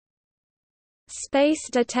Space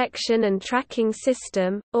Detection and Tracking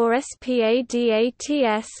System, or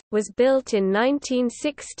SPADATS, was built in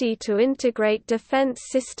 1960 to integrate defense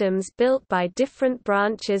systems built by different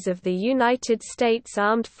branches of the United States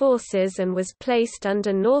Armed Forces and was placed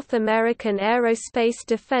under North American Aerospace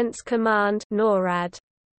Defense Command (NORAD).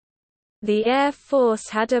 The Air Force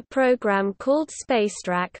had a program called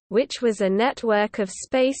SpaceTrack, which was a network of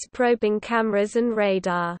space probing cameras and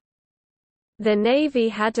radar. The Navy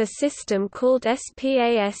had a system called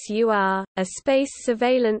SPASUR, a space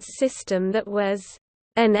surveillance system that was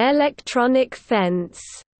an electronic fence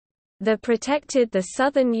that protected the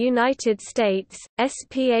southern United States.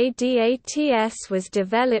 SPADATS was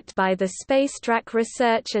developed by the SpaceTrack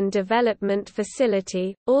Research and Development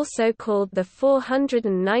Facility, also called the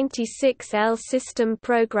 496L System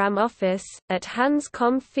Program Office, at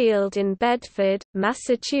Hanscom Field in Bedford,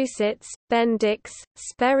 Massachusetts. Bendix,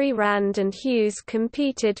 Sperry Rand and Hughes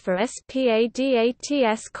competed for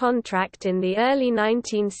SPADATS contract in the early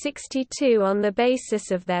 1962 on the basis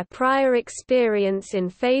of their prior experience in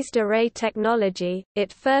phased array technology.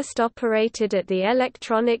 It first operated at the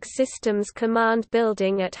Electronic Systems Command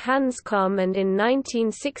Building at Hanscom and in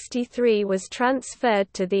 1963 was transferred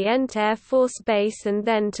to the Ent Air Force Base and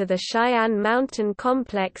then to the Cheyenne Mountain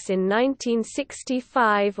Complex in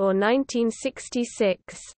 1965 or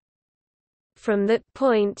 1966. From that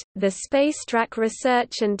point, the SpaceTrack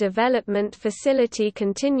Research and Development Facility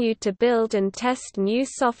continued to build and test new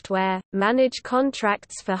software, manage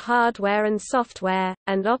contracts for hardware and software,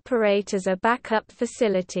 and operate as a backup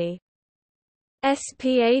facility.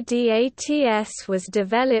 SPADATS was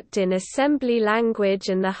developed in assembly language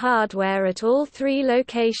and the hardware at all three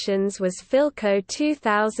locations was Philco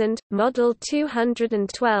 2000, Model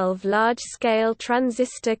 212 large-scale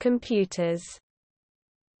transistor computers.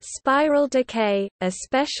 Spiral decay, a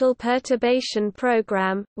special perturbation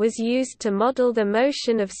program, was used to model the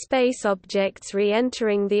motion of space objects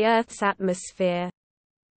re-entering the Earth's atmosphere.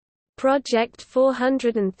 Project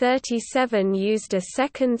 437 used a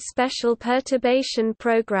second special perturbation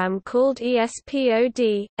program called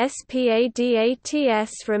ESPOD.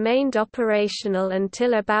 SPADATS remained operational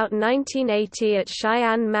until about 1980 at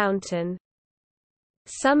Cheyenne Mountain.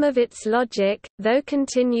 Some of its logic, though,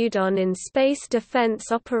 continued on in Space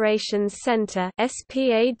Defense Operations Center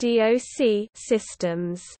 (SPADOC)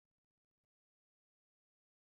 systems.